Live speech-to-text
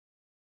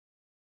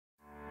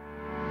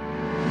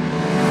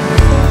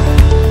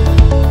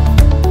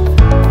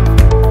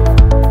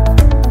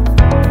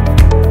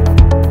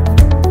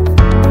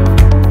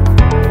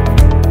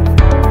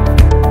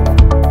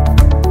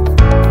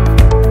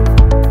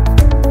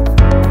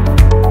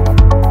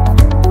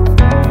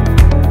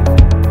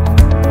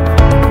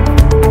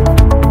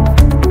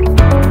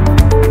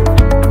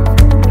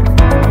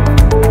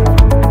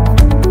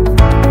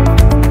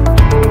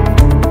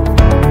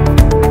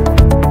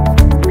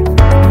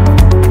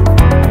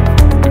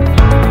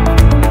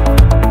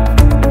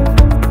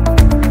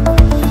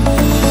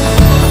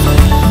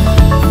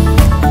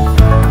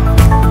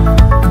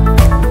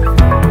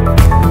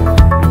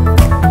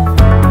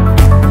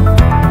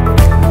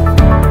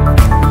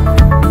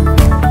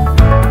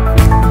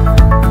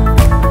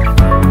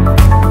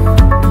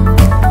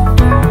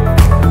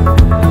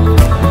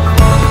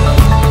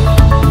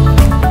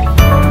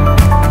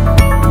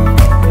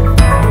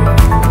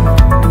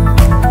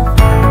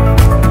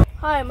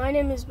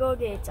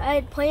I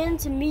had planned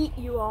to meet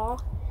you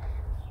all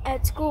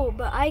at school,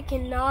 but I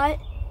cannot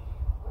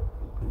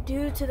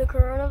due to the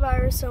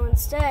coronavirus, so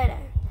instead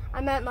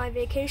I'm at my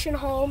vacation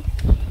home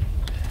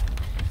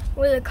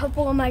with a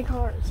couple of my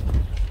cars.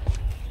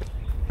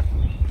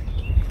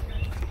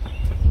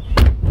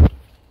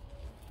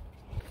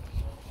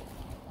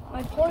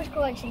 My Porsche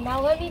collection. Now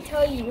let me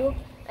tell you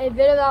a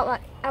bit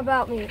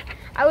about me.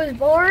 I was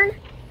born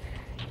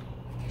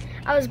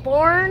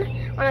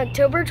on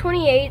October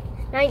 28,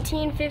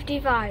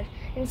 1955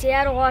 in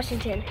Seattle,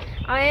 Washington.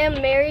 I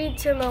am married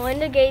to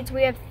Melinda Gates.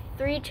 We have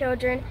 3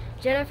 children.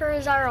 Jennifer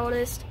is our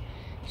oldest.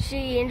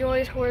 She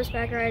enjoys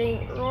horseback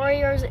riding. Rory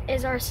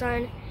is our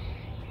son.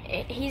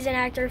 He's an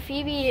actor.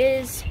 Phoebe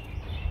is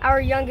our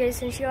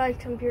youngest, and she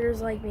likes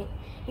computers like me.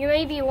 You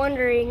may be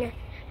wondering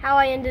how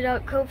I ended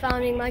up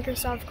co-founding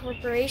Microsoft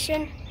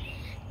Corporation,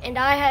 and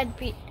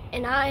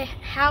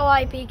how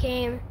I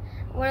became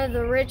one of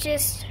the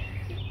richest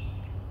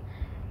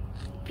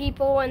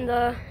people in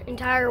the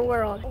entire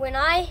world. When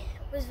I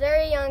was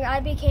very young, I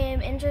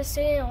became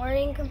interested in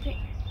learning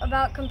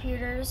about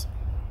computers,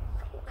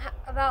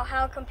 about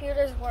how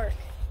computers work.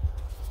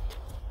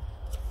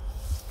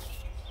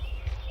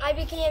 I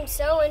became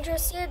so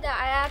interested that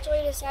I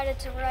actually decided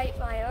to write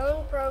my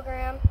own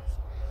program,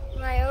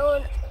 my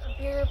own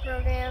computer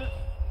program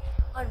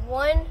on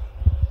one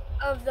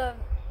of the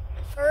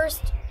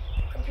first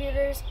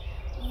computers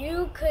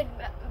you could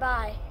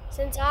buy.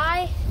 Since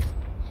I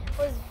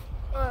was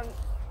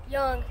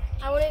young,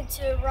 I wanted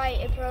to write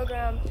a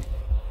program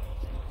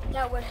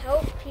that would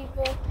help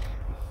people,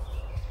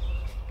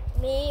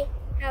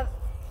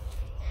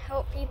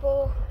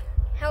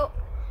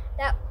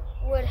 that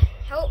would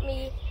help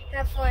me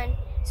have fun.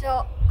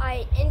 So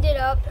I ended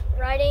up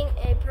writing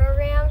a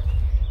program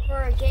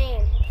for a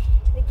game.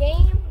 The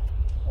game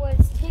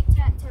was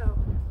Tic-Tac-Toe.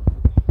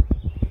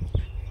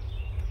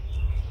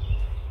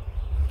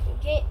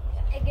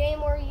 A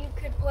game where you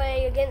could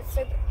play against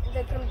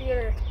the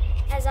computer.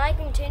 As I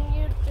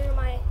continued through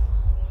my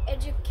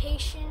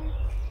education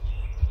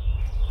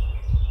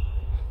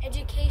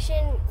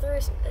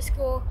through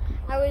school,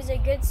 I was a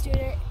good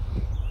student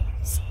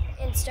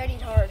and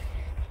studied hard.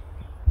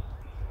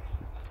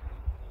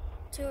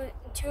 To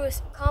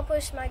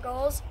accomplish my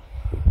goals,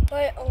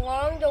 but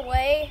along the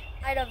way,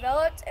 I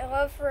developed a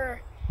love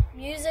for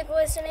music,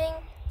 listening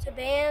to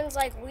bands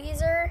like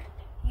Weezer,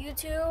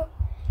 U2,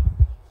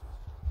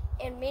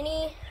 and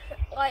many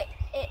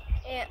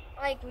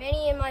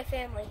in my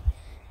family.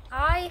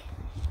 I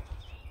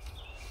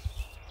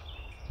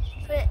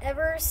couldn't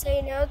ever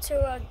say no to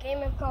a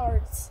game of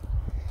cards.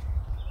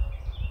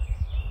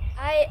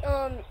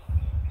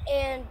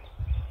 And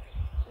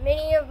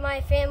many of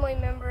my family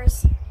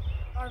members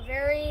are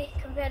very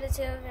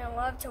competitive and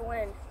love to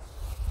win.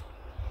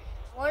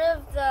 One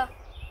of the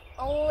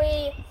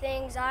only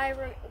things I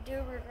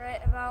do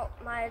regret about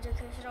my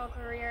educational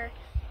career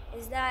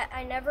is that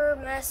I never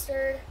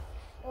mastered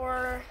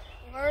or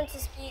learned to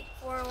speak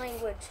foreign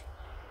language.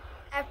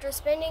 After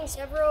spending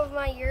several of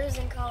my years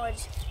in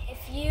college, a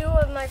few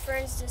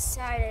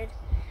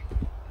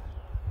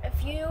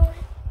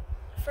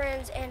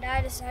friends and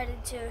I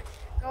decided to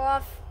go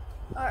off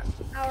our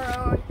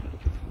own,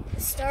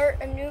 start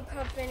a new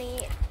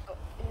company.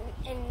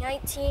 In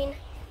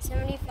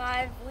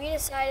 1975, we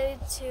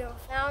decided to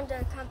found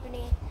a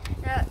company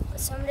that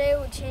someday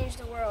would change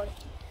the world.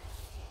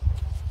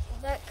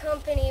 That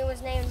company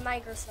was named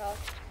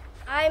Microsoft.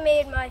 I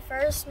made my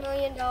first $1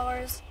 million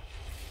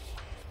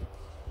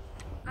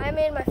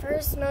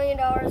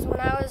when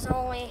I was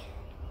only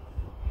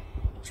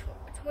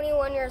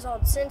 21 years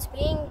old. Since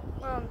being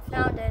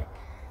founded,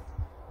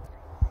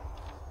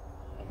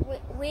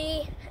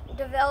 we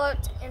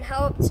developed and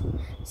helped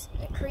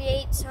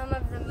create some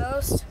of the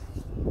most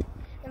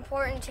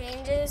important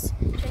changes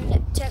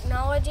in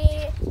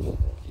technology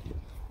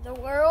the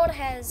world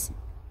has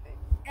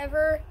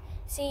ever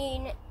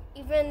seen.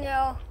 Even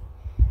though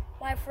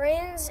my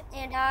friends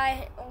and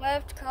I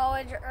left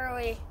college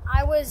early,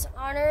 I was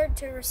honored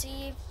to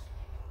receive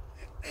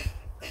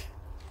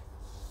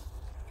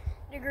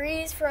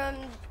degrees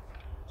from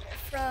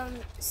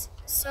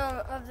some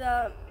of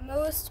the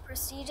most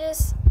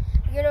prestigious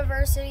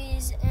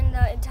universities in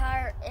the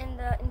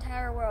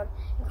entire world,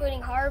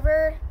 including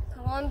Harvard,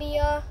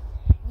 Columbia,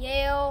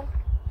 Yale.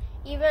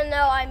 Even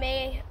though I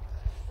may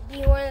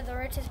be one of the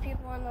richest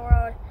people in the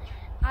world,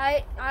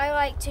 I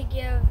like to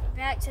give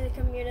back to the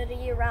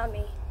community around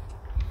me.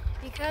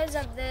 Because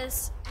of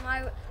this,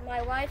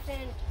 my wife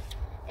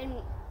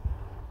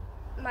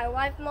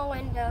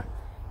Melinda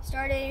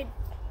started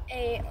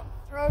a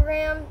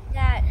program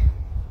that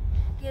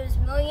gives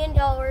millions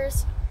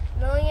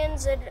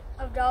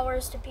of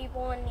dollars to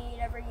people in need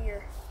every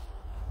year.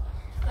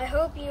 I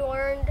hope you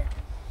learned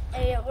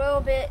a little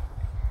bit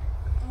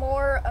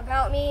more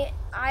about me.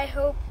 I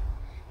hope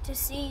to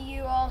see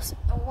you all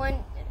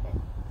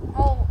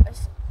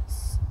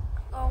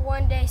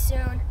one day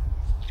soon.